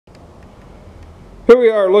Here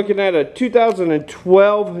we are looking at a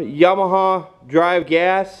 2012 Yamaha Drive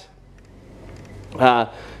gas.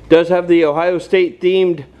 Does have the Ohio State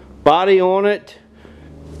themed body on it.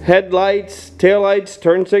 Headlights, taillights,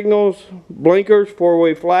 turn signals, blinkers,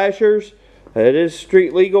 four-way flashers. It is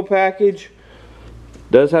street legal package.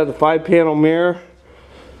 Does have the 5-panel mirror.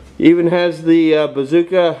 Even has the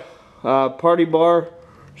Bazooka party bar,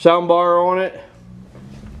 sound bar on it.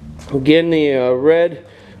 Again, the red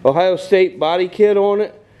Ohio State body kit on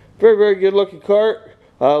it. Very, very good looking cart.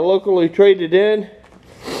 Locally traded in.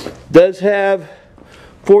 Does have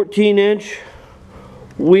 14-inch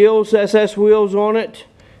wheels, SS wheels on it.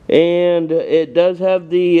 And it does have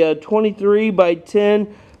the 23 by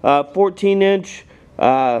 10, 14-inch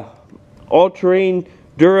all-terrain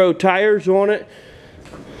Duro tires on it.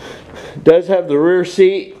 Does have the rear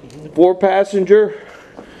seat, 4-passenger.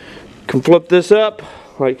 Can flip this up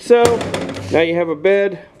like so. Now you have a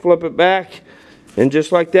bed, flip it back, and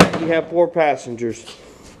just like that you have 4 passengers.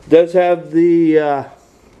 Does have the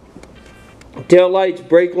tail lights,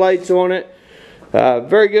 brake lights on it.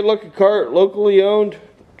 Very good looking cart, locally owned,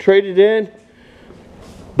 traded in.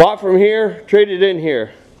 Bought from here, traded in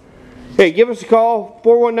here. Hey, give us a call,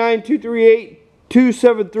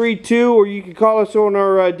 419-238-2732, or you can call us on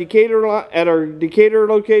our Decatur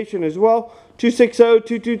location as well,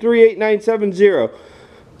 260-223-8970.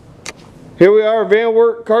 Here we are, Van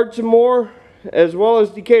Wert Carts and More, as well as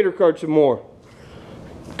Decatur Carts and More.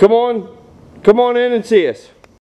 Come on in and see us.